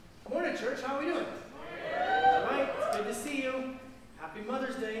morning, church. How are we doing? All right, it's good to see you. Happy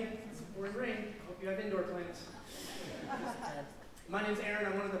Mother's Day. It's pouring rain. I hope you have indoor plants. My name's Aaron.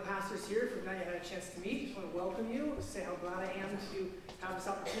 I'm one of the pastors here. If you've not yet had a chance to meet, just want to welcome you. Say how glad I am to have this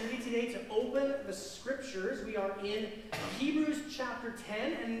opportunity today to open the scriptures. We are in Hebrews chapter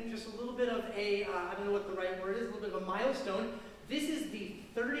 10, and just a little bit of a, I don't know what the right word is, a little bit of a milestone. This is the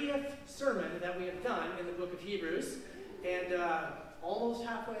 30th sermon that we have done in the book of Hebrews, and almost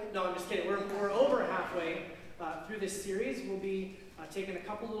halfway, no, I'm just kidding, we're over halfway through this series. We'll be taking a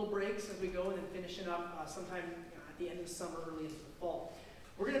couple little breaks as we go and then finishing up sometime at the end of the summer, early into the fall.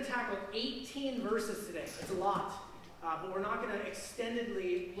 We're going to tackle 18 verses today. It's a lot, but we're not going to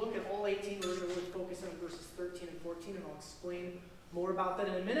extendedly look at all 18. We're going to really focus on verses 13 and 14, and I'll explain more about that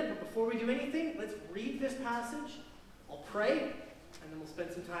in a minute. But before we do anything, let's read this passage. I'll pray, and then we'll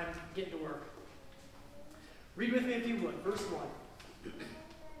spend some time getting to work. Read with me if you would, verse 1.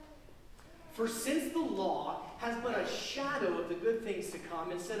 For since the law has but a shadow of the good things to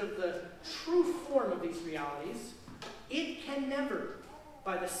come instead of the true form of these realities, it can never,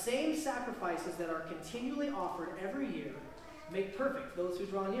 by the same sacrifices that are continually offered every year, make perfect those who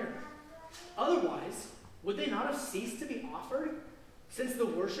draw near. Otherwise, would they not have ceased to be offered, since the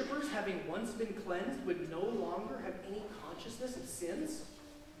worshippers, having once been cleansed, would no longer have any consciousness of sins?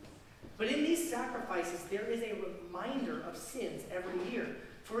 But in these sacrifices there is a reminder of sins every year,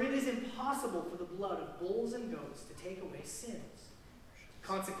 for it is impossible for the blood of bulls and goats to take away sins.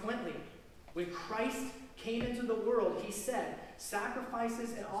 Consequently, when Christ came into the world, he said,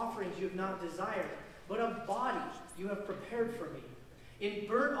 sacrifices and offerings you have not desired, but a body you have prepared for me. In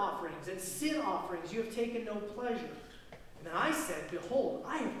burnt offerings and sin offerings you have taken no pleasure. And then I said, behold,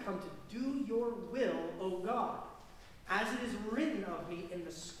 I have come to do your will, O God, as it is written of me in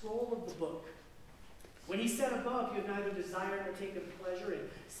the scroll of the book. When he said above, you have neither desired nor taken pleasure in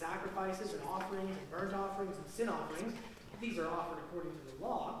sacrifices and offerings and burnt offerings and sin offerings. These are offered according to the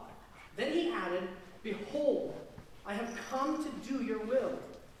law. Then he added, behold, I have come to do your will.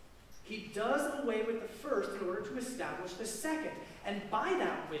 He does away with the first in order to establish the second. And by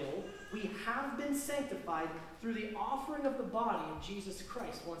that will, we have been sanctified through the offering of the body of Jesus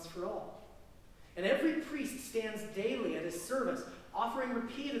Christ once for all. And every priest stands daily at his service, offering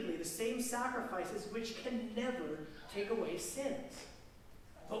repeatedly the same sacrifices which can never take away sins.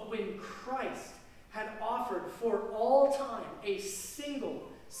 But when Christ had offered for all time a single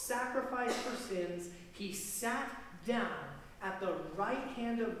sacrifice for sins, he sat down at the right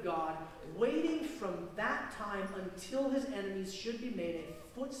hand of God, waiting from that time until his enemies should be made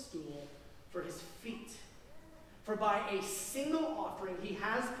a footstool for his feet. For by a single offering he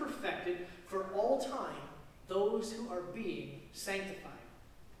has perfected for all time those who are being sanctified.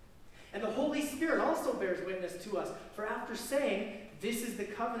 And the Holy Spirit also bears witness to us, for after saying, this is the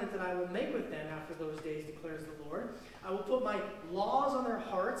covenant that I will make with them after those days, declares the Lord, I will put my laws on their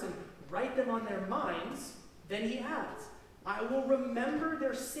hearts and write them on their minds. Then he adds, I will remember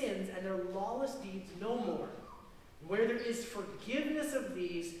their sins and their lawless deeds no more. Where there is forgiveness of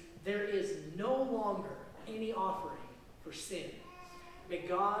these, there is no longer any offering for sin. May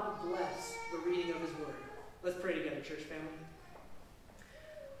God bless the reading of his word. Let's pray together, church family.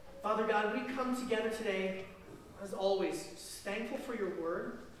 Father God, we come together today, as always, thankful for your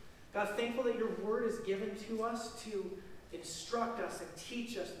word. God, thankful that your word is given to us to instruct us and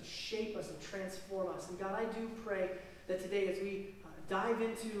teach us and shape us and transform us. And God, I do pray that today as we dive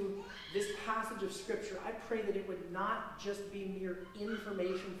into this passage of Scripture, I pray that it would not just be mere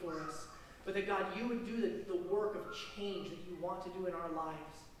information for us, but that, God, you would do the work of change that you want to do in our lives.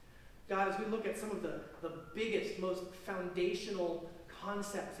 God, as we look at some of the biggest, most foundational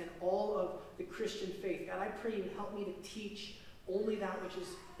concepts in all of the Christian faith, God, I pray you would help me to teach only that which is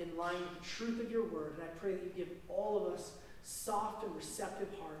in line with the truth of your word. And I pray that you give all of us soft and receptive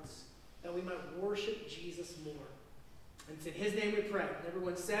hearts, that we might worship Jesus more. And it's in his name we pray. And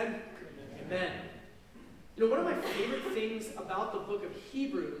everyone said, Amen. You know, one of my favorite things about the book of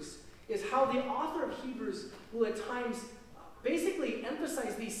Hebrews is how the author of Hebrews will at times basically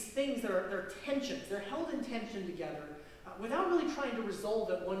emphasize these things that are they're tensions. They're held in tension together without really trying to resolve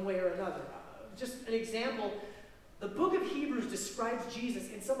it one way or another. Just an example, the book of Hebrews describes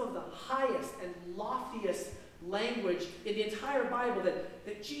Jesus in some of the highest and loftiest language in the entire Bible,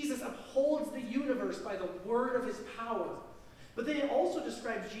 that Jesus upholds the universe by the word of his power. But then it also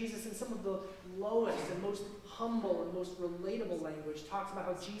describes Jesus in some of the lowest and most humble and most relatable language. Talks about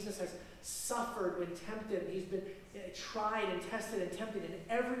how Jesus has suffered when tempted. He's been tried and tested and tempted in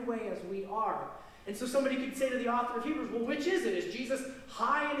every way as we are. And so somebody could say to the author of Hebrews, well, which is it? Is Jesus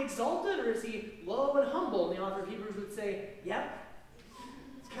high and exalted, or is he low and humble? And the author of Hebrews would say, yep,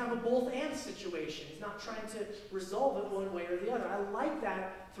 it's kind of a both and situation. He's not trying to resolve it one way or the other. I like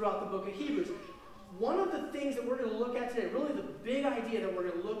that throughout the book of Hebrews. One of the things that we're going to look at today, really the big idea that we're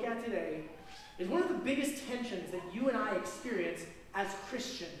going to look at today, is one of the biggest tensions that you and I experience as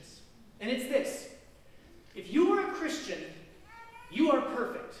Christians. And it's this. If you are a Christian, you are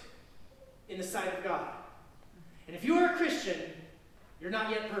perfect in the sight of God. And if you are a Christian, you're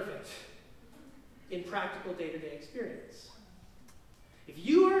not yet perfect in practical day-to-day experience. If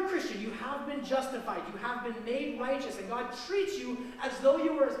you are a Christian, you have been justified, you have been made righteous, and God treats you as though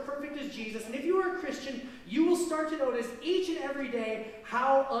you were as perfect as Jesus. And if you are a Christian, you will start to notice each and every day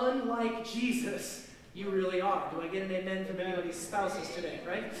how unlike Jesus you really are. Do I get an amen from anybody's spouses today,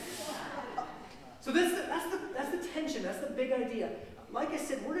 right? So that's the tension, that's the big idea. Like I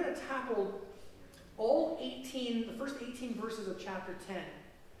said, we're going to tackle the first 18 verses of chapter 10.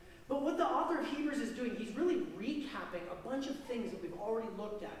 But what the author of Hebrews is doing, he's really recapping a bunch of things that we've already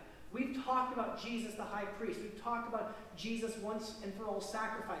looked at. We've talked about Jesus the high priest. We've talked about Jesus once and for all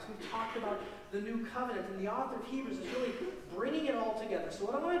sacrifice. We've talked about the new covenant. And the author of Hebrews is really bringing it all together. So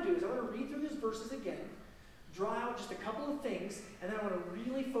what I want to do is I want to read through these verses again, draw out just a couple of things, and then I want to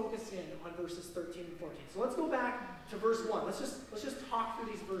really focus in on verses 13 and 14. So let's go back to verse 1. Let's just talk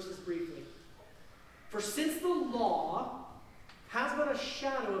through these verses briefly. For since the law has but a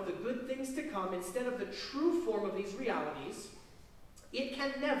shadow of the good things to come instead of the true form of these realities, it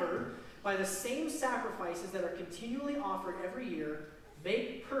can never, by the same sacrifices that are continually offered every year,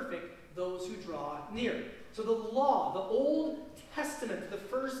 make perfect those who draw near. So the law, the Old Testament, the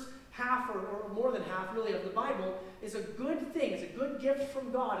first half or more than half really of the Bible, is a good thing. It's a good gift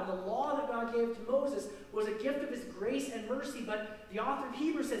from God. And the law that God gave to Moses was a gift of his grace and mercy, but the author of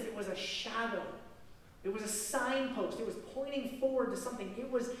Hebrews says it was a shadow. It was a signpost. It was pointing forward to something. It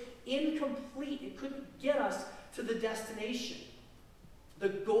was incomplete. It couldn't get us to the destination, the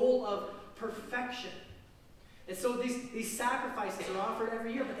goal of perfection. And so these sacrifices are offered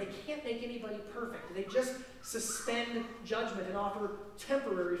every year, but they can't make anybody perfect. They just suspend judgment and offer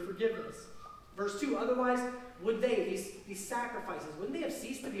temporary forgiveness. Verse 2, otherwise would these sacrifices, wouldn't they have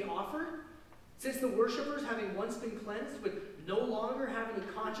ceased to be offered? Since the worshipers, having once been cleansed, would no longer have any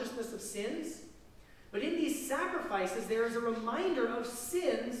consciousness of sins? But in these sacrifices, there is a reminder of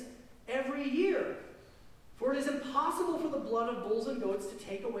sins every year. For it is impossible for the blood of bulls and goats to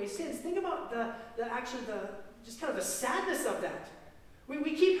take away sins. Think about just kind of the sadness of that.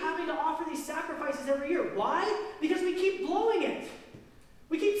 We keep having to offer these sacrifices every year. Why? Because we keep blowing it.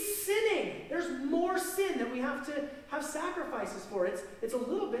 We keep sinning. There's more sin that we have to have sacrifices for. It's a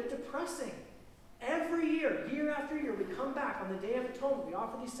little bit depressing. Every year after year, we come back on the Day of Atonement. We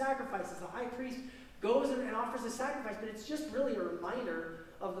offer these sacrifices. The high priest goes and offers a sacrifice, but it's just really a reminder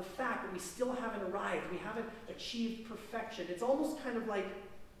of the fact that we still haven't arrived. We haven't achieved perfection. It's almost kind of like,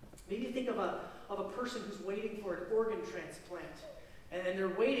 maybe think of a person who's waiting for an organ transplant. And they're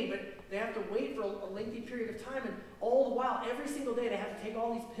waiting, but they have to wait for a lengthy period of time, and all the while, every single day, they have to take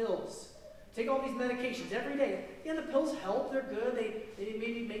all these pills. Take all these medications every day. Yeah, the pills help, they're good. They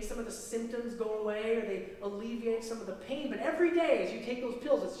maybe make some of the symptoms go away, or they alleviate some of the pain. But every day as you take those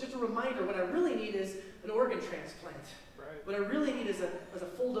pills, it's just a reminder, what I really need is an organ transplant. Right. What I really need is a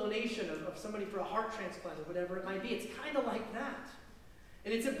full donation of somebody for a heart transplant or whatever it might be. It's kind of like that.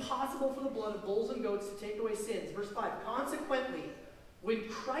 And it's impossible for the blood of bulls and goats to take away sins. Verse 5, consequently, when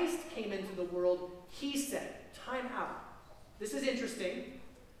Christ came into the world, he said, time out. This is interesting.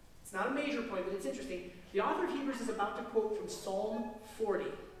 It's not a major point, but it's interesting. The author of Hebrews is about to quote from Psalm 40,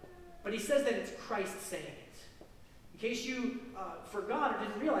 but he says that it's Christ saying it. In case you forgot or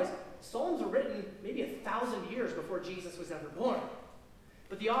didn't realize, Psalms are written maybe 1,000 years before Jesus was ever born.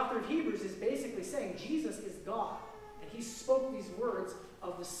 But the author of Hebrews is basically saying Jesus is God, and he spoke these words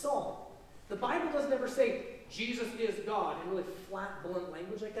of the psalm. The Bible doesn't ever say Jesus is God in really flat, blunt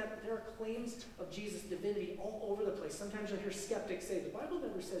language like that, but there are claims of Jesus' divinity all over the place. Sometimes you'll hear skeptics say, the Bible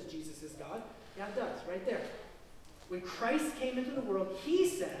never says Jesus is God. Yeah, it does, right there. When Christ came into the world, he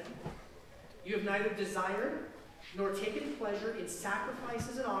said, you have neither desired nor taken pleasure in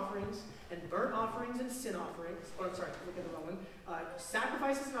sacrifices and offerings, and burnt offerings and sin offerings. Oh, I'm sorry, look at the wrong one.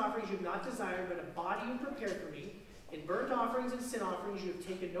 Sacrifices and offerings you have not desired, but a body you prepared for me. In burnt offerings and sin offerings you have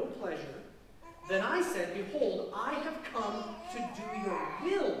taken no pleasure. Then I said, behold, I have come to do your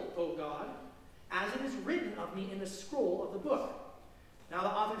will, O God, as it is written of me in the scroll of the book. Now the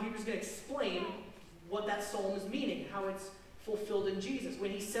author of Hebrews is going to explain what that psalm is meaning, how it's fulfilled in Jesus.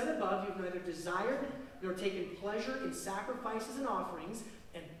 When he said above, you have neither desired nor taken pleasure in sacrifices and offerings,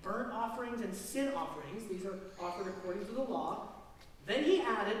 and burnt offerings and sin offerings, these are offered according to the law. Then he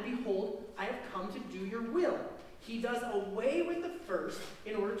added, behold, I have come to do your will. he does away with the first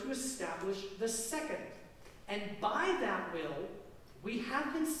in order to establish the second. And by that will, we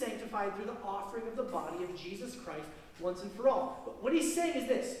have been sanctified through the offering of the body of Jesus Christ once and for all. But what he's saying is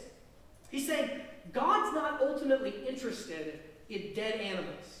this. He's saying God's not ultimately interested in dead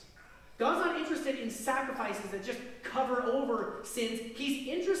animals. God's not interested in sacrifices that just cover over sins. He's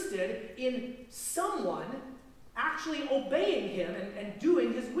interested in someone actually obeying him and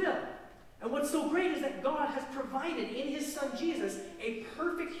doing his will. And what's so great is that God has provided in his son Jesus a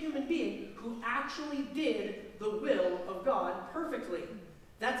perfect human being who actually did the will of God perfectly.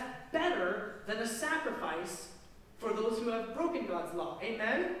 That's better than a sacrifice for those who have broken God's law.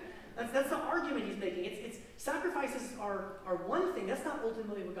 Amen? That's the argument he's making. It's sacrifices are one thing. That's not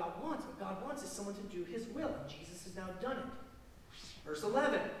ultimately what God wants. What God wants is someone to do his will, and Jesus has now done it. Verse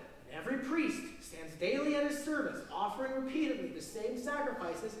 11, every priest stands daily at his service, offering repeatedly the same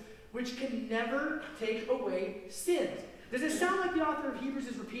sacrifices, which can never take away sins. Does it sound like the author of Hebrews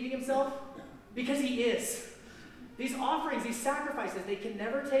is repeating himself? Because he is. These offerings, these sacrifices, they can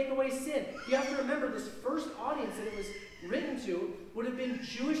never take away sin. You have to remember this first audience that it was written to would have been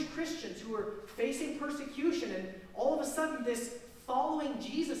Jewish Christians who were facing persecution, and all of a sudden this following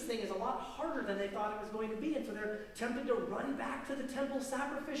Jesus thing is a lot harder than they thought it was going to be, and so they're tempted to run back to the temple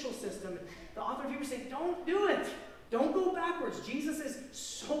sacrificial system. And the author of Hebrews is saying, don't do it. Don't go backwards. Jesus is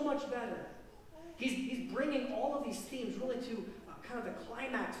so much better. He's bringing all of these themes really to kind of the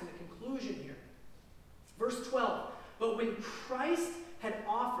climax and the conclusion here. Verse 12, but when Christ had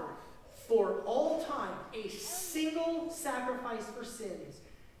offered for all time a single sacrifice for sins,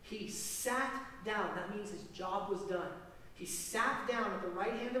 he sat down. That means his job was done. He sat down at the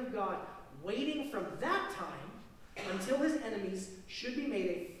right hand of God, waiting from that time until his enemies should be made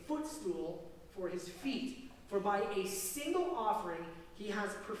a footstool for his feet. For by a single offering he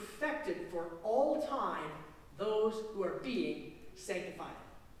has perfected for all time those who are being sanctified.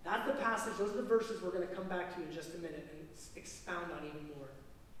 That's the passage. Those are the verses we're going to come back to in just a minute and expound on even more.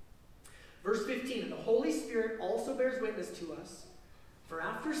 Verse 15, and the Holy Spirit also bears witness to us, for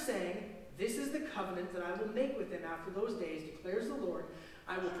after saying, this is the covenant that I will make with them after those days, declares the Lord,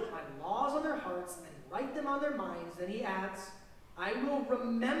 I will put my laws on their hearts and write them on their minds. Then he adds, I will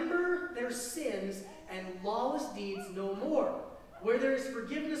remember their sins and lawless deeds no more. Where there is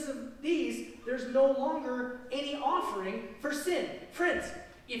forgiveness of these, there's no longer any offering for sin. Friends,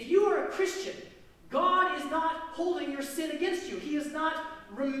 if you are a Christian, God is not holding your sin against you. He is not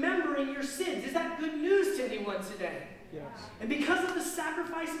remembering your sins. Is that good news to anyone today? Yes. And because of the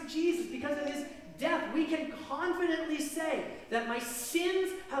sacrifice of Jesus, because of his death, we can confidently say that my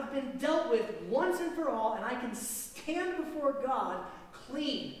sins have been dealt with once and for all, and I can stand before God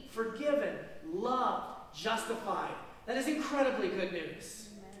clean, forgiven, loved, justified. That is incredibly good news.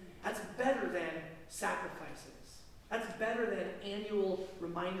 Amen. That's better than sacrifices. That's better than annual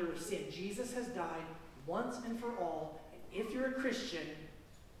reminder of sin. Jesus has died once and for all, and if you're a Christian,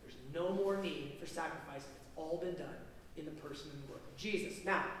 there's no more need for sacrifice. It's all been done in the person and work of Jesus.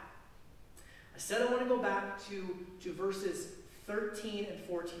 Now, I said I want to go back to verses 13 and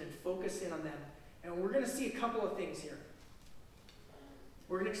 14 and focus in on them. And we're going to see a couple of things here.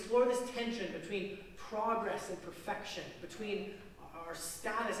 We're going to explore this tension between progress and perfection, between our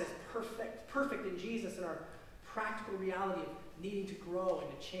status as perfect in Jesus and our practical reality of needing to grow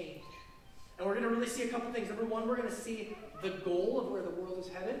and to change. And we're going to really see a couple things. Number one, we're going to see the goal of where the world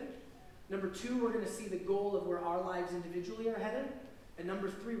is headed. Number two, we're going to see the goal of where our lives individually are headed. And number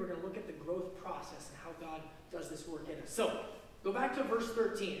three, we're going to look at the growth process and how God does this work in us. So, go back to verse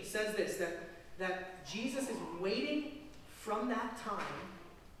 13. It says this, that Jesus is waiting from that time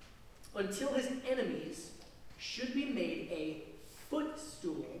until his enemies should be made a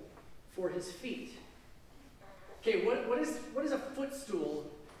footstool for his feet. Okay, what does a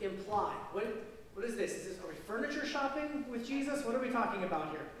footstool imply? What is this? Are we furniture shopping with Jesus? What are we talking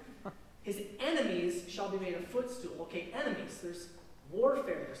about here? His enemies shall be made a footstool. Okay, enemies. There's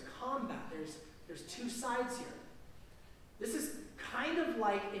warfare. There's combat. There's two sides here. This is kind of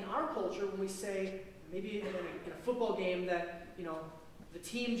like in our culture when we say, maybe in a football game, that the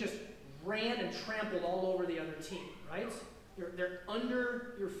team just ran and trampled all over the other team, right? They're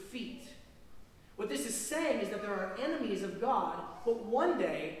under your feet. What this is saying is that there are enemies of God, but one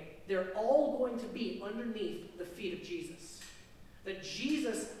day they're all going to be underneath the feet of Jesus. That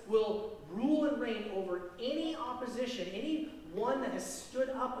Jesus will rule and reign over any opposition, any one that has stood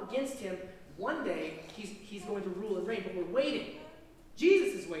up against him. One day he's going to rule and reign, but we're waiting.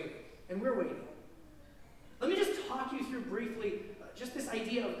 Jesus is waiting, and we're waiting. Let me just talk you through briefly just this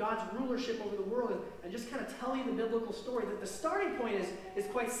idea of God's rulership over the world and just kind of tell you the biblical story. That the starting point is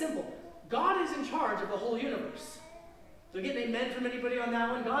quite simple. God is in charge of the whole universe. So again, amen from anybody on that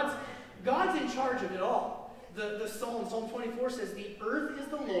one? God's in charge of it all. The Psalm 24 says, the earth is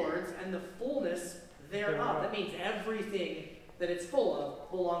the Lord's and the fullness thereof. That means everything that it's full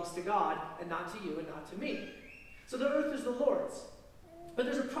of belongs to God and not to you and not to me. So the earth is the Lord's. But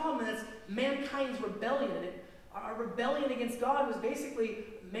there's a problem, and that's mankind's rebellion. And our rebellion against God was basically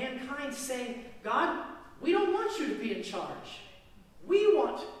mankind saying, God, we don't want you to be in charge. We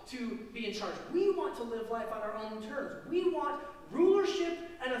want to be in charge. We want to live life on our own terms. We want rulership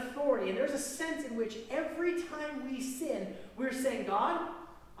and authority. And there's a sense in which every time we sin, we're saying, God,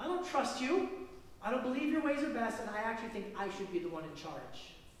 I don't trust you. I don't believe your ways are best, and I actually think I should be the one in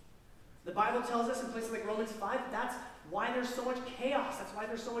charge. The Bible tells us in places like Romans 5, that's why there's so much chaos. That's why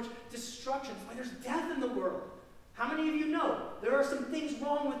there's so much destruction. That's why there's death in the world. How many of you know there are some things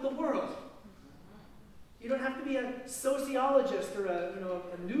wrong with the world? You don't have to be a sociologist or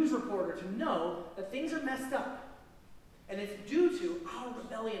a news reporter to know that things are messed up. And it's due to our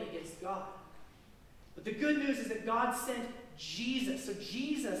rebellion against God. But the good news is that God sent Jesus. So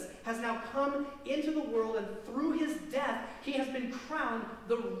Jesus has now come into the world, and through his death, he has been crowned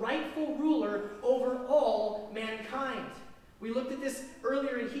the rightful ruler over all mankind. We looked at this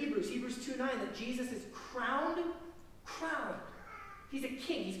earlier in Hebrews 2:9, that Jesus is crowned. He's a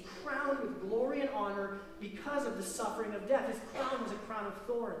king. He's crowned with glory and honor because of the suffering of death. His crown was a crown of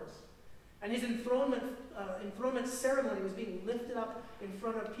thorns. And his enthronement ceremony was being lifted up in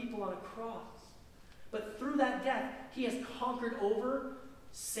front of people on a cross. But through that death, he has conquered over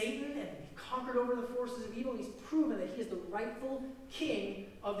Satan and conquered over the forces of evil. And he's proven that he is the rightful king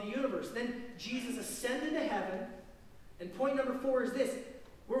of the universe. Then Jesus ascended to heaven. And point number 4 is this.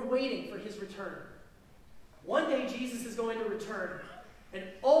 We're waiting for his return. One day Jesus is going to return. And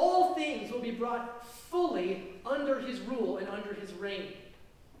all things will be brought fully under his rule and under his reign.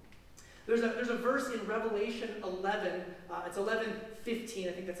 There's a verse in Revelation 11. It's 11:15.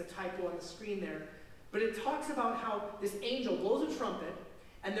 I think that's a typo on the screen there. But it talks about how this angel blows a trumpet,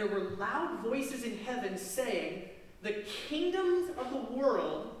 and there were loud voices in heaven saying, the kingdoms of the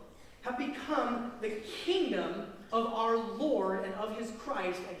world have become the kingdom of our Lord and of his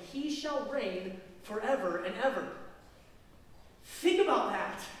Christ, and he shall reign forever and ever. Think about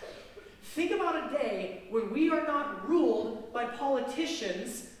that. Think about a day when we are not ruled by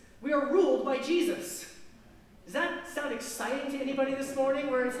politicians, we are ruled by Jesus. Does that sound exciting to anybody this morning,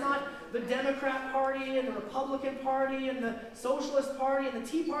 where it's not the Democrat Party and the Republican Party and the Socialist Party and the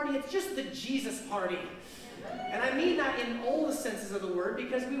Tea Party? It's just the Jesus Party. And I mean that in all the senses of the word,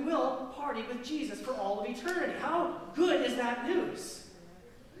 because we will party with Jesus for all of eternity. How good is that news?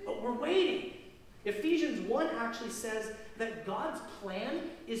 But we're waiting. Ephesians 1 actually says that God's plan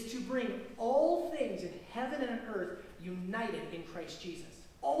is to bring all things in heaven and on earth united in Christ Jesus.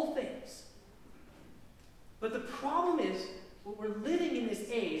 All things. But the problem is, we're living in this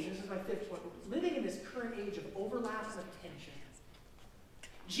age, this is my 5th point, we're living in this current age of overlap and of tension.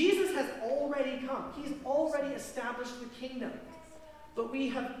 Jesus has already come. He's already established the kingdom. But we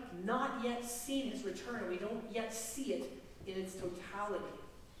have not yet seen his return. We don't yet see it in its totality.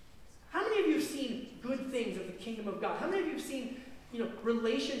 How many of you have seen good things of the kingdom of God? How many of you have seen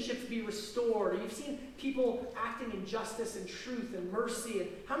relationships be restored? Or you've seen people acting in justice and truth and mercy? And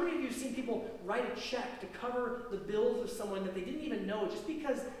how many of you have seen people write a check to cover the bills of someone that they didn't even know just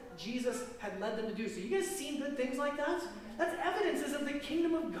because Jesus had led them to do so? You guys seen good things like that? That's evidences of the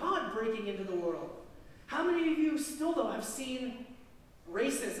kingdom of God breaking into the world. How many of you still, though, have seen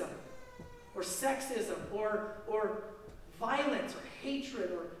racism or sexism or violence or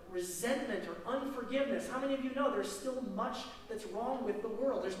hatred or resentment or unforgiveness? How many of you know there's still much that's wrong with the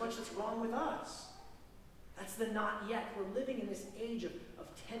world? There's much that's wrong with us. That's the not yet. We're living in this age of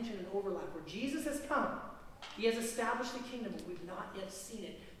tension and overlap where Jesus has come. He has established the kingdom, but we've not yet seen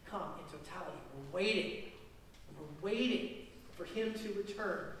it come in totality. We're waiting. We're waiting for him to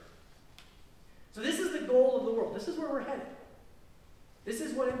return. So this is the goal of the world. This is where we're headed. This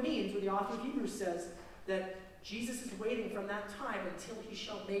is what it means when the author of Hebrews says that Jesus is waiting from that time until he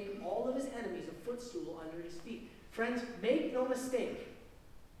shall make all of his enemies a footstool under his feet. Friends, make no mistake.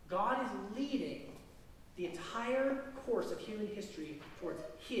 God is leading the entire course of human history towards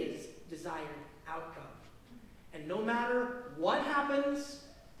his desired outcome. And no matter what happens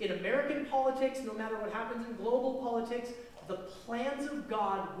in American politics, no matter what happens in global politics, the plans of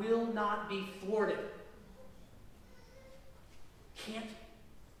God will not be thwarted. Can't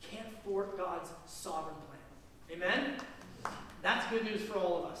thwart God's sovereign plan. Amen? That's good news for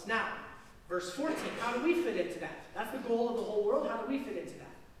all of us. Now, verse 14, how do we fit into that? That's the goal of the whole world. How do we fit into that?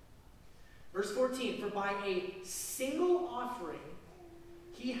 Verse 14, for by a single offering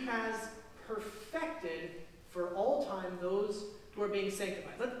he has perfected for all time those who are being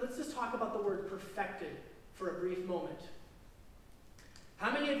sanctified. Let's just talk about the word perfected for a brief moment.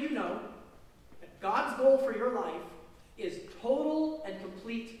 How many of you know that God's goal for your life is total and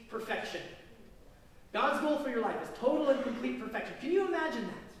complete perfection? God's goal for your life is total and complete perfection. Can you imagine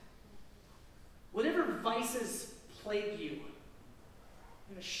that? Whatever vices plague you,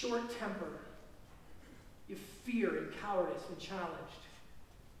 in a short temper, you fear and cowardice when challenged,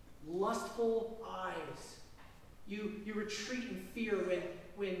 lustful eyes, you retreat in fear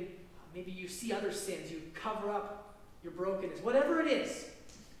when maybe you see other sins, you cover up your brokenness, whatever it is.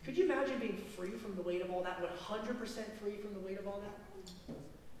 Could you imagine being free from the weight of all that, 100% free from the weight of all that?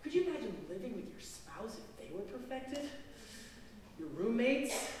 Could you imagine living with your spouse if they were perfected? Your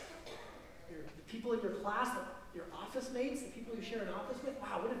roommates, the people in your class, your office mates, the people you share an office with?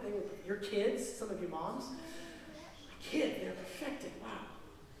 Wow, what if they were your kids, some of your moms? My kid, they're perfected, wow.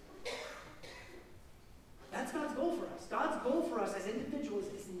 That's God's goal for us. God's goal for us as individuals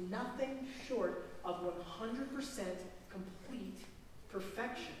is nothing short of 100% complete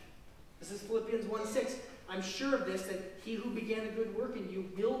perfection. This is Philippians 1:6. I'm sure of this, that he who began a good work in you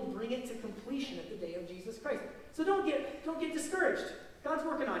will bring it to completion at the day of Jesus Christ. So don't get discouraged. God's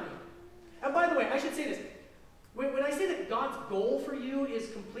working on you. And by the way, I should say this. When I say that God's goal for you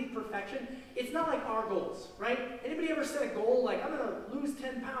is complete perfection, it's not like our goals, right? Anybody ever set a goal like, I'm going to lose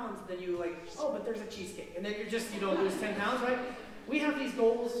 10 pounds, then you like, oh, but there's a cheesecake. And then you don't lose 10 pounds, right? We have these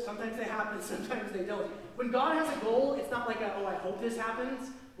goals. Sometimes they happen, sometimes they don't. When God has a goal, it's not like I hope this happens.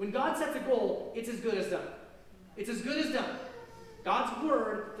 When God sets a goal, it's as good as done. It's as good as done. God's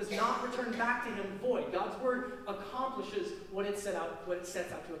word does not return back to him void. God's word accomplishes what it sets out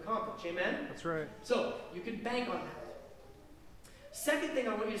to accomplish. Amen? That's right. So, you can bank on that. Second thing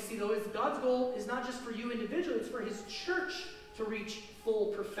I want you to see, though, is God's goal is not just for you individually, it's for his church to reach full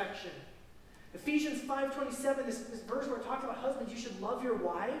perfection. Ephesians 5:27, this verse where it talks about husbands, you should love your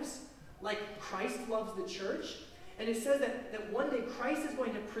wives like Christ loves the church. And it says that one day Christ is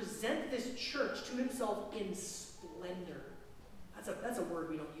going to present this church to himself in splendor. That's a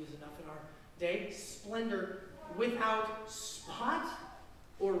word we don't use enough in our day. Splendor, without spot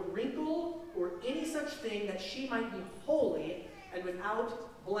or wrinkle or any such thing, that she might be holy and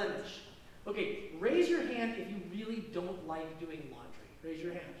without blemish. Okay, raise your hand if you really don't like doing laundry. Raise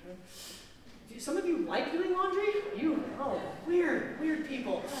your hand. Right? Do some of you like doing laundry? Weird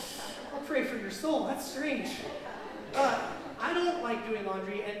people. I'll pray for your soul. That's strange. I don't like doing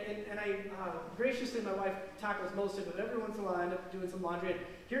laundry, and I graciously, my wife tackles most of it. Every once in a while I end up doing some laundry. And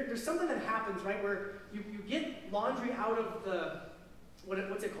there's something that happens, right, where you get laundry out of the,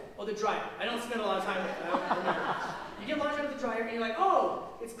 what's it called? Oh, the dryer. I don't spend a lot of time with it. I don't remember. You get laundry out of the dryer, and you're like, oh,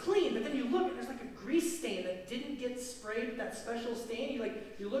 it's clean. But then you look, and there's like a grease stain that didn't get sprayed with that special stain.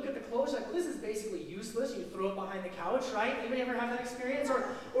 You look at the clothes, like, well, this is basically useless. You throw it behind the couch, right? Anybody ever have that experience?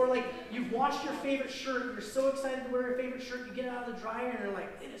 Or like, you've washed your favorite shirt, you're so excited to wear your favorite shirt, you get it out of the dryer, and you're like,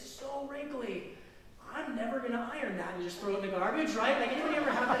 it is so wrinkly. I'm never going to iron that, and you just throw it in the garbage, right? Like, anybody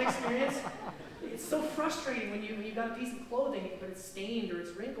ever have that experience? It's so frustrating when you've got a piece of clothing, but it's stained or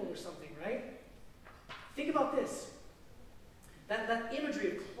it's wrinkled or something, right? Think about this. That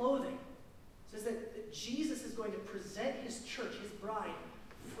imagery of clothing says that Jesus is going to present his church, his bride,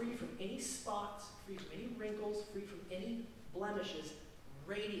 free from any spots, free from any wrinkles, free from any blemishes,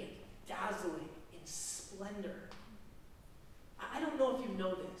 radiant, dazzling, in splendor. I don't know if you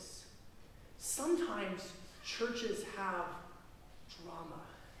know this. Sometimes churches have drama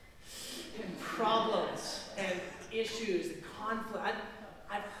and problems and issues and conflict.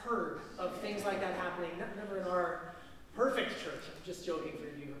 I've heard of things like that happening, never in our perfect church. I'm just joking for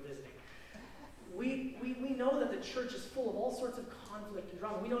you who are visiting. We know that the church is full of all sorts of conflict and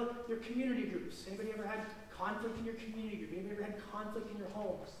drama. We know your community groups. Anybody ever had conflict in your community group? Anybody ever had conflict in your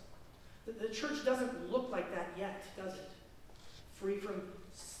homes? The church doesn't look like that yet, does it? Free from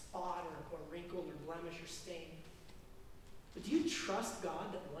spot or wrinkle or blemish or stain. But do you trust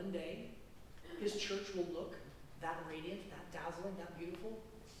God that one day his church will look that radiant, that dazzling, that beautiful?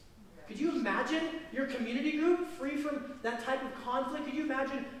 Could you imagine your community group free from that type of conflict? Could you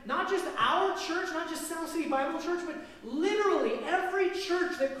imagine not just our church, not just Sound City Bible Church, but literally every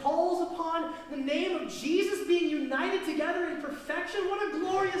church that calls upon the name of Jesus being united together in perfection? What a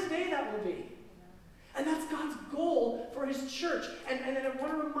glorious day that will be. And that's God's goal for his church. And I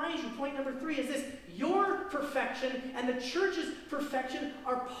want to remind you, point number 3 is this. Your perfection and the church's perfection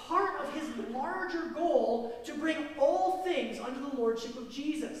are part of his larger goal to bring all things under the lordship of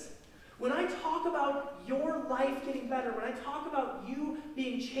Jesus. When I talk about your life getting better, when I talk about you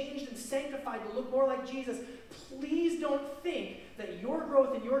being changed and sanctified to look more like Jesus, please don't think that your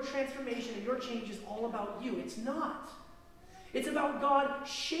growth and your transformation and your change is all about you. It's not. It's about God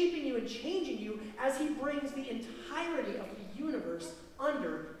shaping you and changing you as he brings the entirety of the universe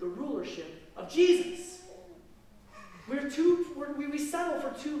under the rulership of Jesus. We settle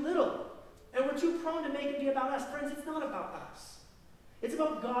for too little, and we're too prone to make it be about us. Friends, it's not about us. It's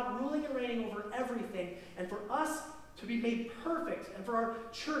about God ruling and reigning over everything, and for us to be made perfect, and for our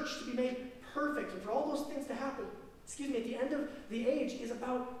church to be made perfect, and for all those things to happen, at the end of the age is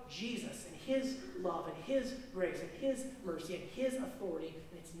about Jesus and his love and his grace and his mercy and his authority,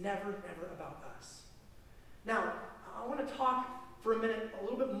 and it's never, never about us. Now, I want to talk for a minute a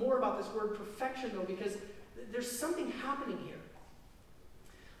little bit more about this word perfection, though, because there's something happening here.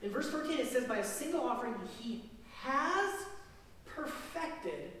 In verse 14, it says, by a single offering he has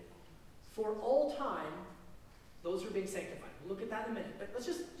perfected for all time those who are being sanctified. We'll look at that in a minute. But let's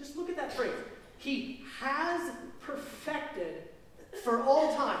just look at that phrase. He has perfected for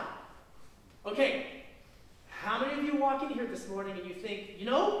all time. Okay, how many of you walk in here this morning and you think,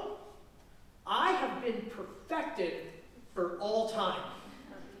 I have been perfected for all time.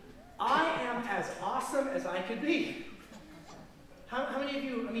 I am as awesome as I could be. How many of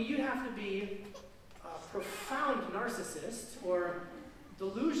you, you'd have to be a profound narcissist or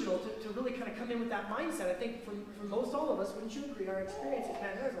delusional to really kind of come in with that mindset. I think for most all of us, wouldn't you agree, our experience is,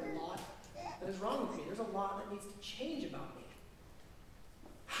 man, there's a lot that is wrong with me. There's a lot that needs to change about me.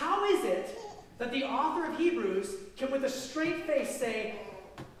 How is it that the author of Hebrews can with a straight face say,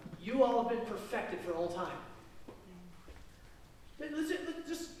 you all have been perfected for all time? Let's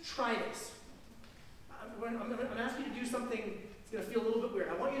just try this. I'm going to ask you to do something that's going to feel a little bit weird.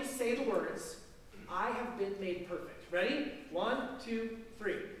 I want you to say the words, I have been made perfect. Ready? 1, 2,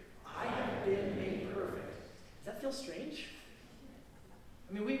 3. I have been made perfect. Does that feel strange?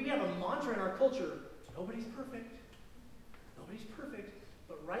 We have a mantra in our culture, nobody's perfect. Nobody's perfect.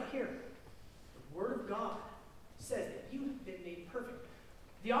 But right here, the Word of God says that you have been made perfect.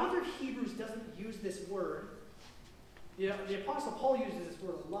 The author of Hebrews doesn't use this word. The Apostle Paul uses this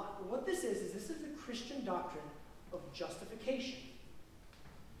word a lot. But what this is the Christian doctrine of justification.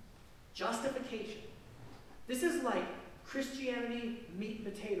 Justification. This is like Christianity meat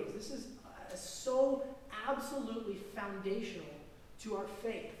and potatoes. This is so absolutely foundational to our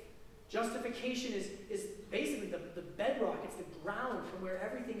faith. Justification is basically the bedrock. It's the ground from where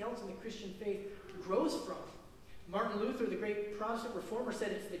everything else in the Christian faith grows from. Martin Luther, the great Protestant reformer,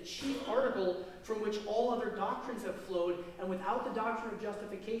 said it's the chief article from which all other doctrines have flowed, and without the doctrine of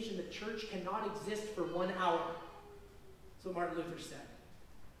justification, the church cannot exist for 1 hour. That's what Martin Luther said.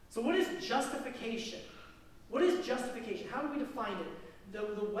 So what is justification? What is justification? How do we define it?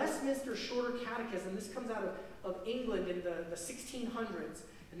 The Westminster Shorter Catechism, this comes out of England in the 1600s,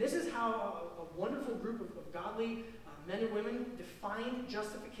 and this is how a wonderful group of godly men and women define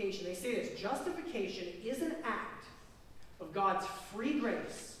justification. They say this: justification is an act of God's free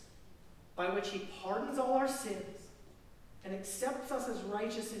grace by which he pardons all our sins and accepts us as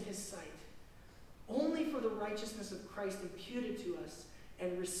righteous in his sight, only for the righteousness of Christ imputed to us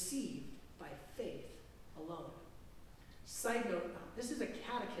and received by faith alone. Side note, this is a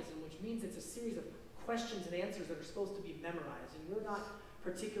catechism, which means it's a series of questions and answers that are supposed to be memorized. And we're not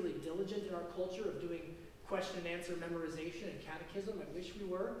particularly diligent in our culture of doing question and answer memorization and catechism. I wish we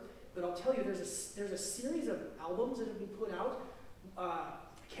were. But I'll tell you, there's a series of albums that have been put out. I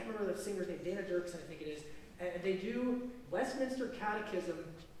can't remember the singer's name, Dana Dirksen, I think it is. And they do Westminster Catechism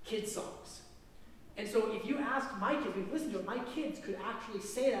kids songs. And so if you ask my kids, we've listened to it, my kids could actually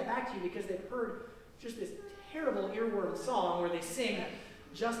say that back to you because they've heard just this terrible earworm song where they sing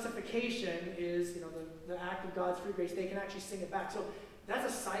justification is, the act of God's free grace. They can actually sing it back. So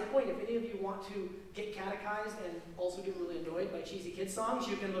that's a side point. If any of you want to get catechized and also get really annoyed by cheesy kids songs,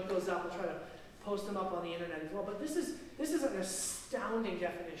 you can look those up. We'll try to post them up on the internet as well. But this is an astounding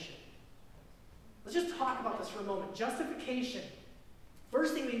definition. Let's just talk about this for a moment. Justification.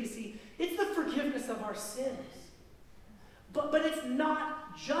 First thing we need to see, it's the forgiveness of our sins. But it's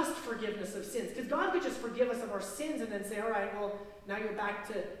not just forgiveness of sins. Because God could just forgive us of our sins and then say, all right, well, now you're back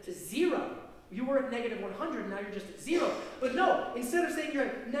to zero. You were at negative 100, now you're just at 0. But no, instead of saying you're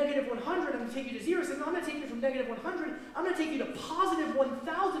at negative 100, I'm going to take you to 0, it says, no, I'm going to take you from negative 100, I'm going to take you to positive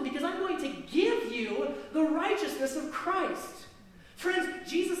 1,000 because I'm going to give you the righteousness of Christ. Friends,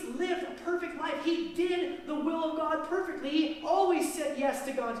 Jesus lived a perfect life. He did the will of God perfectly. He always said yes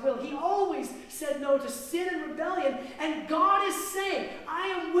to God's will. He always said no to sin and rebellion. And God is saying, I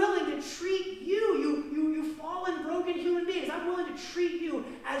am willing to treat you fallen, broken human beings, I'm willing to treat you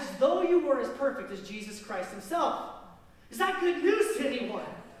as as though you were as perfect as Jesus Christ himself. Is that good news to anyone?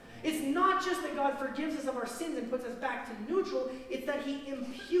 It's not just that God forgives us of our sins and puts us back to neutral, it's that he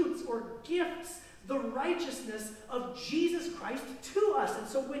imputes or gifts the righteousness of Jesus Christ to us. And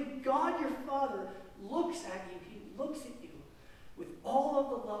so when God your Father looks at you, he looks at you with all of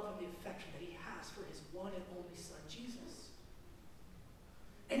the love and the affection that he has for his one and only Son, Jesus.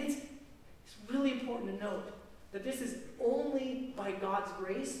 And it's really important to note that this is only by God's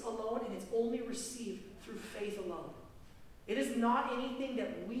grace alone, and it's only received through faith alone. It is not anything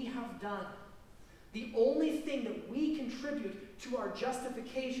that we have done. The only thing that we contribute to our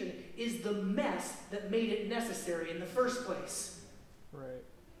justification is the mess that made it necessary in the first place. Right.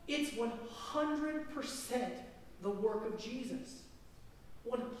 It's 100% the work of Jesus.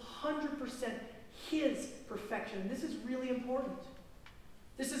 100% his perfection. And this is really important.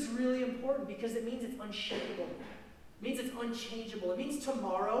 This is really important because it means it's unshakable. It means it's unchangeable. It means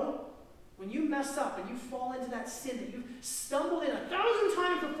tomorrow, when you mess up and you fall into that sin that you've stumbled in 1,000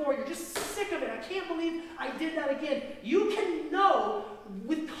 times before, you're just sick of it. I can't believe I did that again. You can know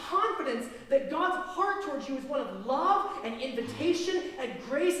with confidence that God's heart towards you is one of love and invitation and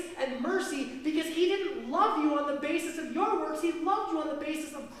grace and mercy, because he didn't love you on the basis of your works. He loved you on the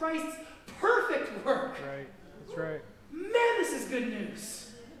basis of Christ's perfect work. Right. That's right. Man, this is good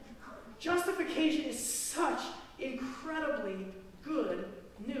news. Justification is such incredibly good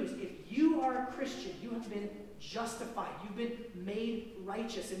news. If you are a Christian, you have been justified. You've been made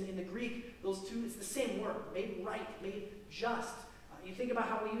righteous. In the Greek, those two, it's the same word. Made right, made just. You think about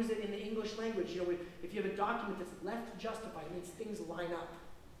how we use it in the English language. If you have a document that's left justified, it means things line up.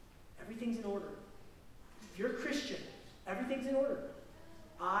 Everything's in order. If you're a Christian, everything's in order.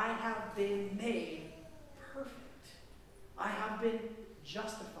 I have been made perfect. I have been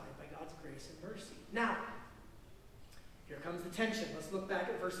justified by God's grace and mercy. Now, here comes the tension. Let's look back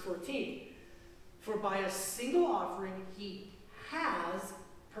at verse 14. For by a single offering he has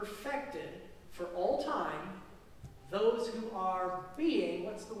perfected for all time those who are being,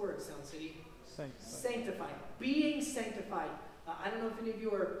 what's the word, Sound City? Sanctified. Being sanctified. I don't know if any of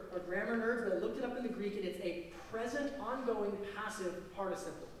you are grammar nerds, but I looked it up in the Greek, and it's a present, ongoing, passive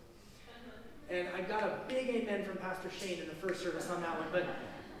participle. And I got a big amen from Pastor Shane in the first service on that one, but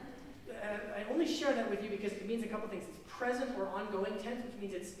I only share that with you because it means a couple things. It's present or ongoing tense, which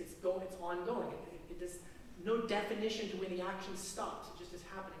means it's ongoing. There's no definition to when the action stops. It just is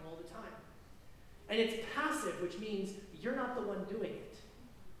happening all the time. And it's passive, which means you're not the one doing it.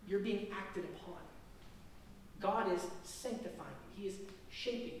 You're being acted upon. God is sanctifying you. He is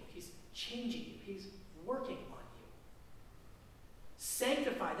shaping you. He's changing you. He's working on you.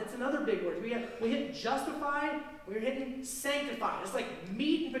 Sanctified, that's another big word. We hit justified, we're hitting sanctified. It's like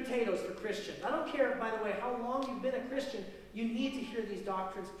meat and potatoes for Christians. I don't care, by the way, how long you've been a Christian, you need to hear these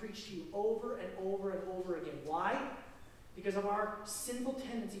doctrines preached to you over and over and over again. Why? Because of our sinful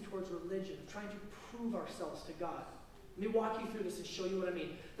tendency towards religion, of trying to prove ourselves to God. Let me walk you through this and show you what I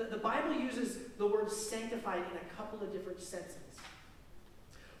mean. The Bible uses the word sanctified in a couple of different senses.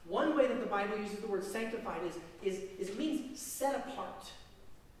 One way that the Bible uses the word sanctified is it means set apart.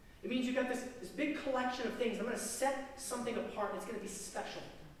 It means you've got this big collection of things. I'm going to set something apart, and it's going to be special.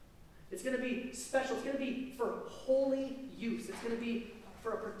 It's going to be special. It's going to be for holy use. It's going to be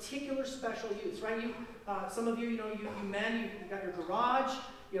for a particular special use, right? Some of you, you men, you've got your garage.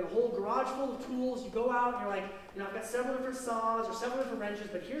 You have a whole garage full of tools. You go out and you're like, I've got several different saws or several different wrenches,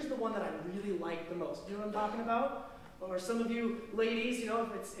 but here's the one that I really like the most. You know what I'm talking about? Or some of you ladies,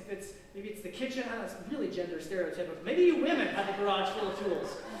 maybe it's the kitchen. I don't know, it's really gender stereotypical. Maybe you women have a garage full of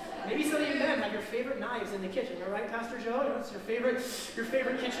tools. Maybe some of you men have your favorite knives in the kitchen. All right, Pastor Joe? It's your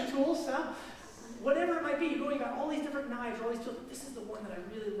favorite kitchen tools, huh? Whatever it might be, you got all these different knives, all these tools. But this is the one that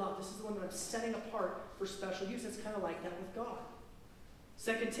I really love. This is the one that I'm setting apart for special use. It's kind of like that with God.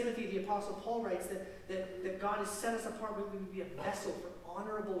 2 Timothy, the Apostle Paul writes that God has set us apart. We would be a vessel for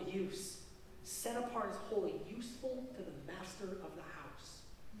honorable use. Set apart as holy, useful to the master of the house,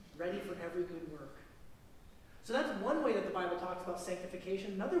 ready for every good work. So that's one way that the Bible talks about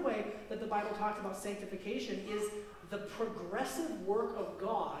sanctification. Another way that the Bible talks about sanctification is the progressive work of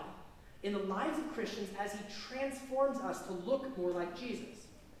God in the lives of Christians as he transforms us to look more like Jesus.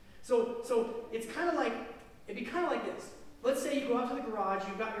 So it'd be kind of like this. Let's say you go out to the garage,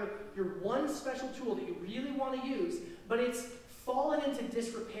 you've got your one special tool that you really want to use, but it's fallen into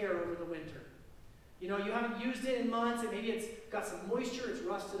disrepair over the winter. You haven't used it in months, and maybe it's got some moisture, it's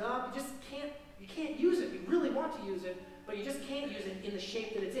rusted up. You can't use it. You really want to use it, but you just can't use it in the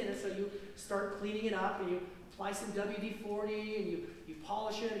shape that it's in. And so you start cleaning it up, and you apply some WD-40, and you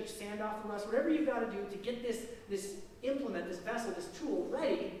polish it, and you sand off the rust, whatever you've got to do to get this implement, this vessel, this tool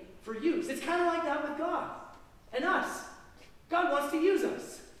ready It's kind of like that with God and us. God wants to use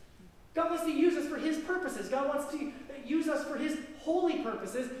us. God wants to use us for his purposes. God wants to use us for his holy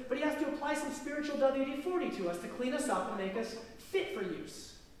purposes, but he has to apply some spiritual WD-40 to us to clean us up and make us fit for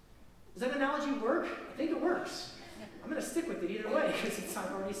use. Does that analogy work? I think it works. I'm going to stick with it either way because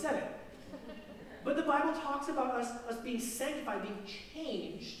I've already said it. But the Bible talks about us being sanctified, being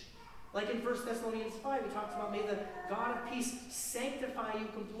changed. Like in 1 Thessalonians 5, he talks about, may the God of peace sanctify you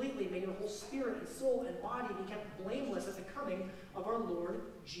completely. May your whole spirit and soul and body be kept blameless at the coming of our Lord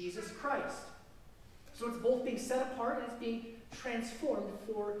Jesus Christ. So it's both being set apart and it's being transformed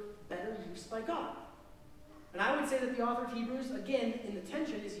for better use by God. And I would say that the author of Hebrews, again, in the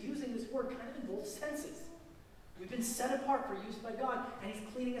tension, is using this word kind of in both senses. We've been set apart for use by God, and he's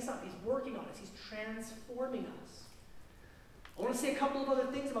cleaning us up. He's working on us. He's transforming us. I want to say a couple of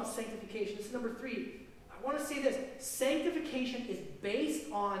other things about sanctification. This is number 3. I want to say this. Sanctification is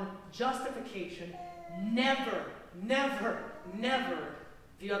based on justification. Never, never, never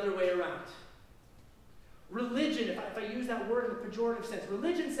the other way around. Religion, if I use that word in a pejorative sense,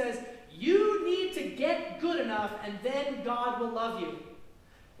 religion says you need to get good enough and then God will love you.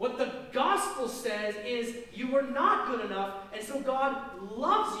 What the gospel says is you were not good enough, and so God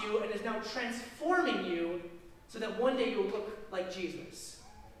loves you and is now transforming you so that one day you'll look like Jesus.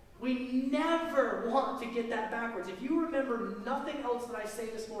 We never want to get that backwards. If you remember nothing else that I say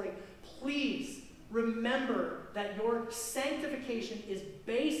this morning, please remember that your sanctification is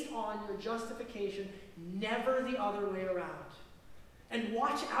based on your justification, never the other way around. And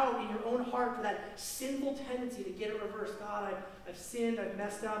watch out in your own heart for that sinful tendency to get it reversed. God, I've sinned, I've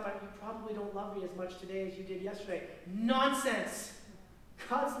messed up, you probably don't love me as much today as you did yesterday. Nonsense!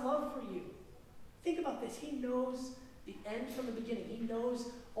 God's love for you. Think about this. He knows the end from the beginning. He knows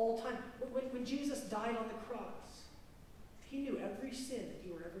all time. When Jesus died on the cross, he knew every sin that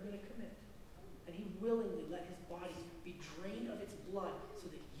you were ever going to commit. And he willingly let his body be drained of its blood so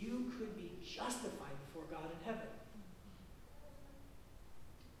that you could be justified before God in heaven.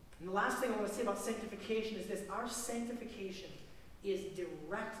 And the last thing I want to say about sanctification is this. Our sanctification is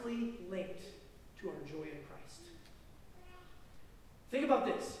directly linked to our joy in Christ. Think about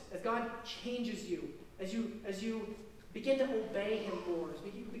this. As God changes you, as you begin to obey him more,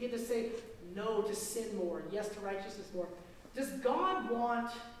 as you begin to say no to sin more and yes to righteousness more, does God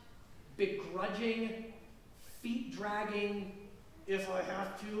want begrudging, feet-dragging, if I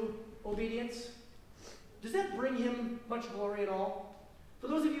have to, obedience? Does that bring him much glory at all? For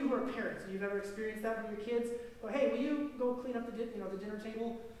those of you who are parents, and you've ever experienced that from your kids, go, hey, will you go clean up the dinner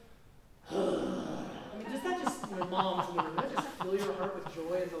table? I mean, does that just, moms in the room, does that just fill your heart with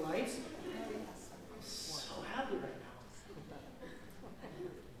joy and delight? I'm so happy right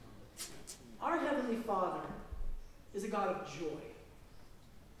now. Our Heavenly Father is a God of joy.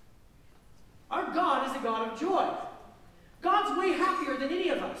 Our God is a God of joy. God's way happier than any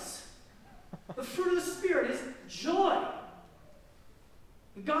of us. The fruit of the Spirit is joy.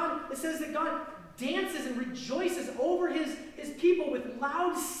 It says that God dances and rejoices over his people with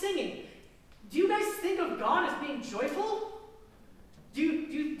loud singing. Do you guys think of God as being joyful? Do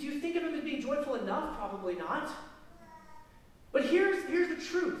you think of him as being joyful enough? Probably not. But here's the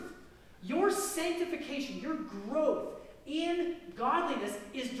truth. Your sanctification, your growth in godliness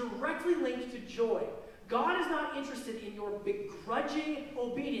is directly linked to joy. God is not interested in your begrudging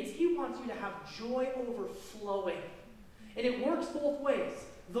obedience. He wants you to have joy overflowing. And it works both ways.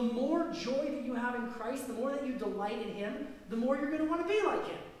 The more joy that you have in Christ, the more that you delight in him, the more you're going to want to be like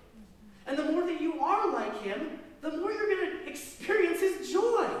him. And the more that you are like him, the more you're going to experience his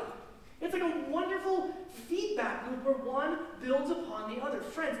joy. It's like a wonderful feedback loop where one builds upon the other.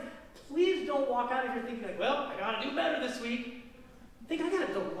 Friends, please don't walk out of here thinking like, well, I got to do better this week. Think, I got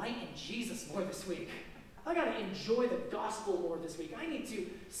to delight in Jesus more this week. I got to enjoy the gospel more this week. I need to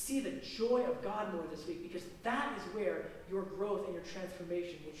see the joy of God more this week because that is where your growth and your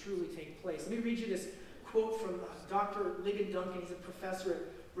transformation will truly take place. Let me read you this quote from Dr. Ligon Duncan. He's a professor at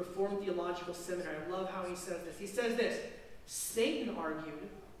Reformed Theological Seminary. I love how he says this. He says this, Satan argued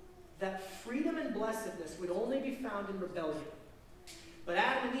that freedom and blessedness would only be found in rebellion. But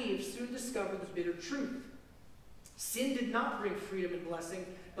Adam and Eve soon discovered the bitter truth. Sin did not bring freedom and blessing,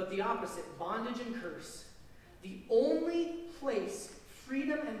 but the opposite, bondage and curse. The only place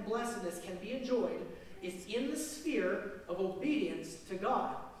freedom and blessedness can be enjoyed is in the sphere of obedience to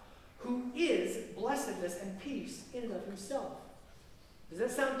God, who is blessedness and peace in and of himself. Does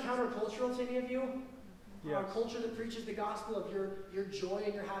that sound countercultural to any of you? Yes. Our culture that preaches the gospel of your joy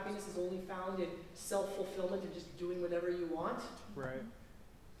and your happiness is only found in self-fulfillment and just doing whatever you want. Right.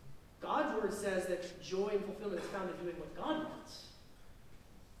 God's word says that joy and fulfillment is found in doing what God wants.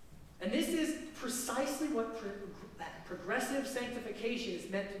 And this is precisely what progressive sanctification is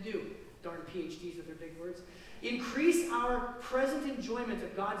meant to do. Darn PhDs with their big words. Increase our present enjoyment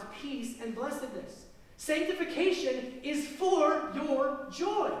of God's peace and blessedness. Sanctification is for your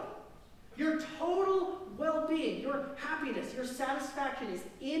joy. Your total well-being, your happiness, your satisfaction is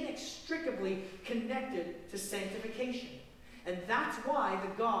inextricably connected to sanctification. And that's why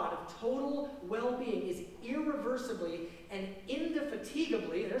the God of total well-being is irreversibly and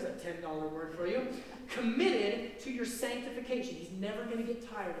indefatigably, there's a $10 word for you, committed to your sanctification. He's never going to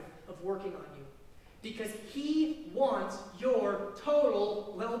get tired of working on you. Because he wants your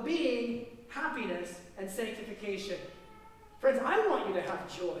total well-being, happiness, and sanctification. Friends, I want you to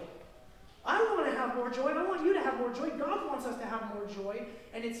have joy. I want to have more joy, and I want you to have more joy. God wants us to have more joy,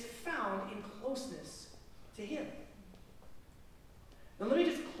 and it's found in closeness to him. Now let me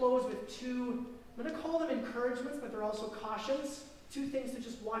just close with two, I'm going to call them encouragements, but they're also cautions. Two things to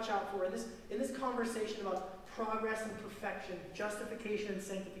just watch out for in this conversation about progress and perfection, justification and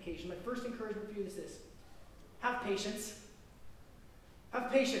sanctification. My first encouragement for you is this. Have patience. Have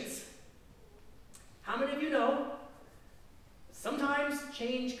patience. How many of you know sometimes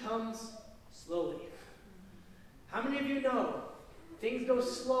change comes slowly? How many of you know things go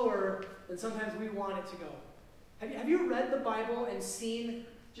slower than sometimes we want it to go? Have you read the Bible and seen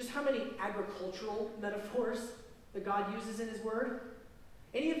just how many agricultural metaphors that God uses in his word?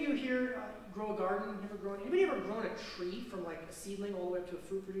 Any of you here grow a garden? Anybody ever grown a tree from like a seedling all the way up to a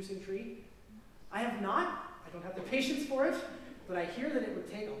fruit-producing tree? I have not. I don't have the patience for it, but I hear that it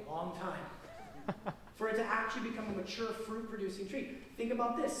would take a long time for it to actually become a mature fruit-producing tree. Think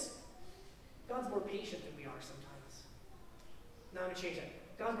about this. God's more patient than we are sometimes. Now I'm going to change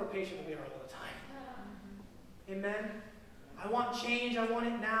that. God's more patient than we are all the time. Amen? I want change. I want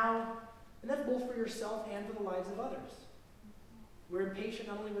it now. And that's both for yourself and for the lives of others. We're impatient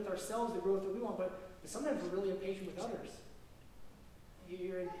not only with ourselves, the growth that we want, but sometimes we're really impatient with others.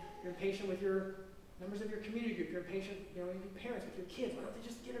 You're impatient with your members of your community group. You're impatient, with your parents, with your kids. Why don't they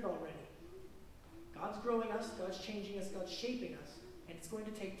just get it already? God's growing us. God's changing us. God's shaping us. And it's going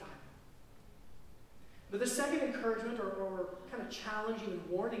to take time. But the second encouragement, or kind of challenge, even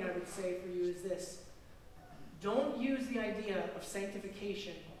warning, I would say for you is this. Don't use the idea of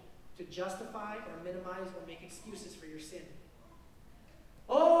sanctification to justify or minimize or make excuses for your sin.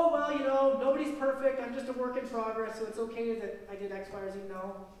 Oh, well, nobody's perfect. I'm just a work in progress, so it's okay that I did X, Y, or Z.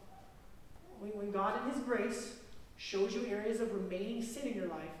 No. When God in his grace shows you areas of remaining sin in your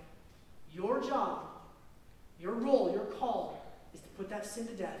life, your job, your role, your call is to put that sin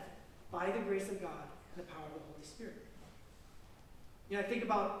to death by the grace of God and the power of the Holy Spirit. I think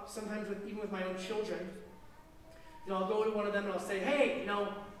about sometimes even with my own children, I'll go to one of them and I'll say, hey,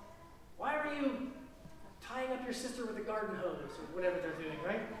 why are you tying up your sister with a garden hose or whatever they're doing,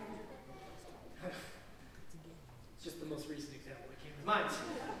 right? It's just the most recent example that came to mind.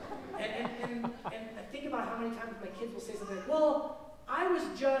 And I think about how many times my kids will say something like, well, I was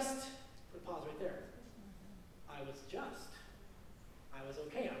just, pause right there. I was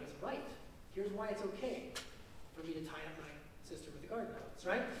okay, I was right. Here's why it's okay for me to tie up my sister with a garden hose,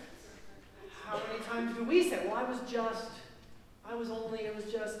 right? How many times do we say, well,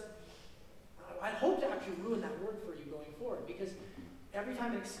 I hope to actually ruin that word for you going forward, because every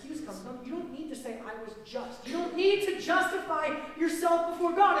time an excuse comes up, you don't need to say, I was just. You don't need to justify yourself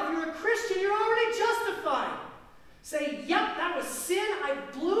before God. If you're a Christian, you're already justified. Say, yep, that was sin, I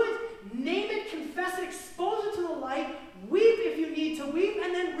blew it, name it, confess it, expose it to the light, weep if you need to weep,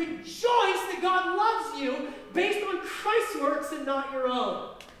 and then rejoice that God loves you based on Christ's works and not your own.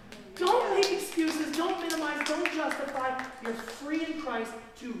 Don't make excuses, don't minimize, don't justify. You're free in Christ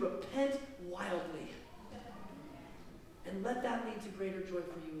to repent wildly. And let that lead to greater joy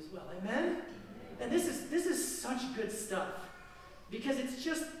for you as well. Amen? And this is such good stuff, because it's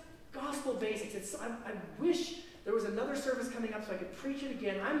just gospel basics. I wish there was another service coming up so I could preach it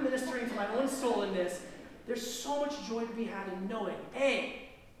again. I'm ministering to my own soul in this. There's so much joy to be had in knowing, A,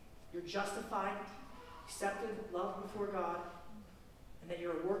 you're justified, accepted, loved before God, and that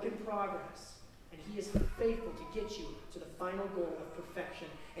you're a work in progress. And he is faithful to get you to the final goal of perfection.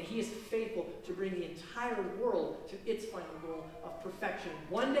 And he is faithful to bring the entire world to its final goal of perfection.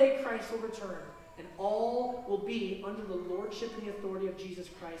 One day Christ will return, and all will be under the lordship and the authority of Jesus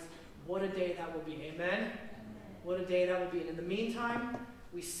Christ. What a day that will be. Amen? What a day that will be. And in the meantime,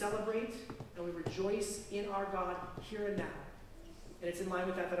 we celebrate and we rejoice in our God here and now. And it's in line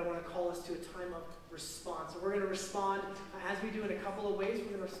with that I want to call us to a time of response. So we're going to respond as we do in a couple of ways.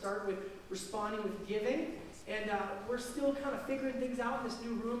 We're going to start with responding with giving. And we're still kind of figuring things out in this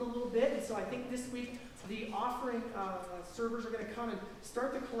new room a little bit. And so I think this week The offering servers are going to come and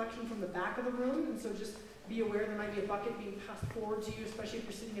start the collection from the back of the room, and so just be aware there might be a bucket being passed forward to you, especially if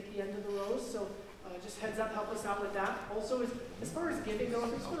you're sitting at the end of the rows. So just heads up, help us out with that. Also, as far as giving goes,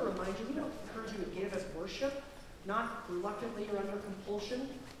 I just want to remind you, we don't encourage you to give as worship, not reluctantly or under compulsion.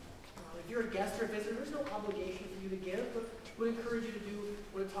 If you're a guest or a visitor, there's no obligation for you to give, but we encourage you to do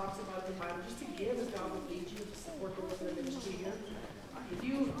what it talks about in the Bible, just to give as God will lead you to support the work of the ministry here. If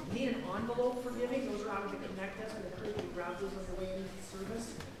you need an envelope for giving, those are out at the Connect desk. I encourage you to grab those on your way into the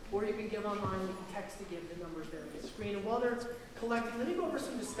service. Or you can give online, you can text to give, the numbers there on the screen. And while they're collecting, let me go over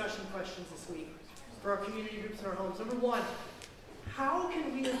some discussion questions this week for our community groups in our homes. Number one, how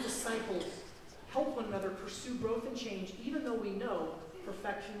can we as disciples help one another pursue growth and change, even though we know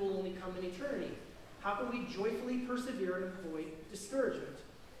perfection will only come in eternity? How can we joyfully persevere and avoid discouragement?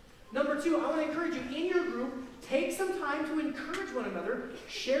 Number two, I want to encourage you, in your group, take some time to encourage one another.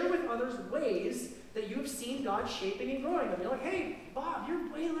 Share with others ways that you have seen God shaping and growing them. You're like, hey, Bob,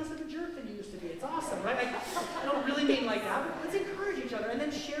 you're way less of a jerk than you used to be. It's awesome, right? I don't really mean like that, but let's encourage each other. And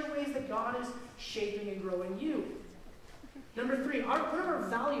then share ways that God is shaping and growing you. Number three, one of our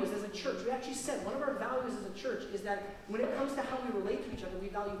values as a church, we actually said one of our values as a church is that when it comes to how we relate to each other, we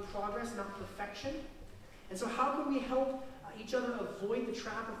value progress, not perfection. And so how can we help each other avoid the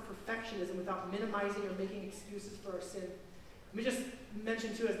trap of perfectionism without minimizing or making excuses for our sin? Let me just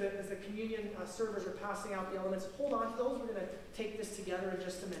mention too, as the communion servers are passing out the elements, hold on to those. We're going to take this together in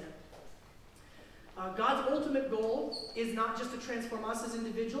just a minute. God's ultimate goal is not just to transform us as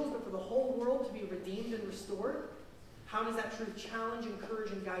individuals, but for the whole world to be redeemed and restored. How does that truth challenge,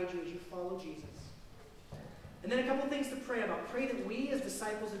 encourage, and guide you as you follow Jesus? And then a couple things to pray about. Pray that we as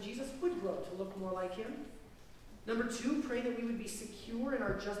disciples of Jesus would grow to look more like him. Number two, pray that we would be secure in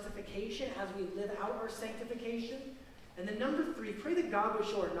our justification as we live out our sanctification. And then number three, pray that God would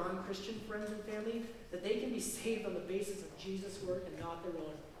show our non-Christian friends and family that they can be saved on the basis of Jesus' work and not their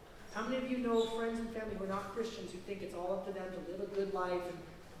own. How many of you know friends and family who are not Christians who think it's all up to them to live a good life and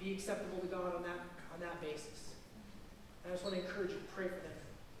be acceptable to God on that basis? I just want to encourage you to pray for them.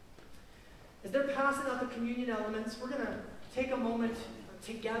 As they're passing out the communion elements, we're going to take a moment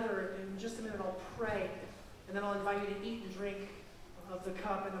together. In just a minute, I'll pray, and then I'll invite you to eat and drink of the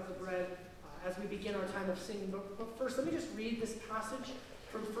cup and of the bread as we begin our time of singing. But first, let me just read this passage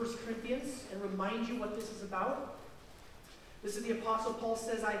from 1 Corinthians and remind you what this is about. This is the Apostle Paul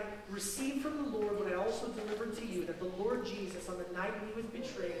says, I received from the Lord what I also delivered to you, that the Lord Jesus, on the night he was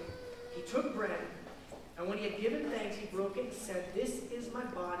betrayed, he took bread, and when he had given thanks, he broke it and said, this is my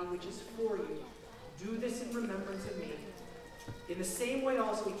body, which is for you. Do this in remembrance of me. In the same way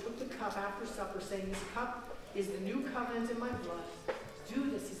also he took the cup after supper, saying, this cup is the new covenant in my blood.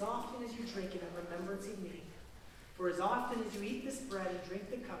 Do this as often as you drink it in remembrance of me. For as often as you eat this bread and drink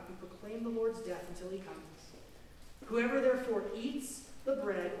the cup, you proclaim the Lord's death until he comes. Whoever therefore eats the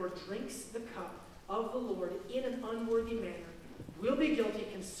bread or drinks the cup of the Lord in an unworthy manner will be guilty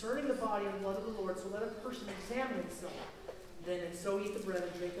concerning the body and blood of the Lord. So let a person examine himself then, and so eat the bread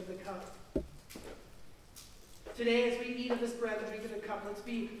and drink of the cup. Today, as we eat of this bread and drink of the cup, let's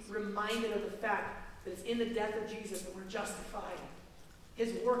be reminded of the fact that it's in the death of Jesus that we're justified.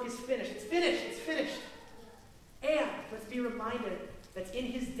 His work is finished. It's finished. It's finished. And let's be reminded that it's in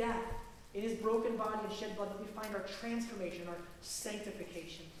his death, in his broken body and shed blood, that we find our transformation, our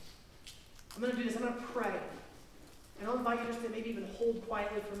sanctification. I'm going to do this. I'm going to pray. And I'll invite you just to maybe even hold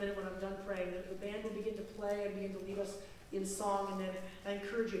quietly for a minute when I'm done praying. The band will begin to play and begin to lead us in song. And then I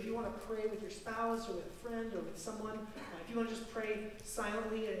encourage you, if you want to pray with your spouse or with a friend or with someone, if you want to just pray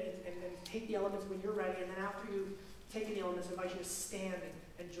silently and take the elements when you're ready. And then after you take the elements, I invite you to stand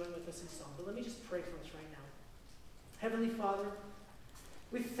and join with us in song. But let me just pray for us right now. Heavenly Father,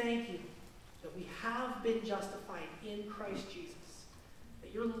 we thank you that we have been justified in Christ Jesus.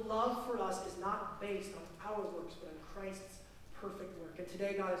 That your love for us is not based on our works, but on Christ's perfect work. And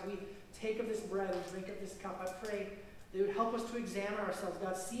today, God, as we take of this bread and drink of this cup, I pray that you would help us to examine ourselves.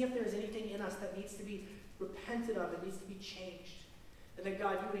 God, see if there's anything in us that needs to be repented of, that needs to be changed. And that,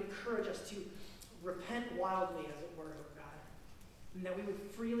 God, you would encourage us to repent wildly, as it were, Lord God. And that we would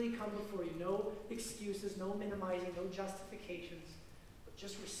freely come before you. No excuses, no minimizing, no justifications, but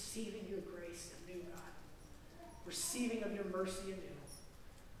just receiving your grace anew, God. Receiving of your mercy anew.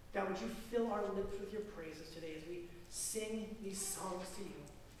 God, would you fill our lips with your praises today as we sing these songs to you.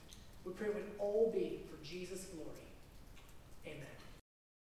 We pray it would all be for Jesus' glory. Amen.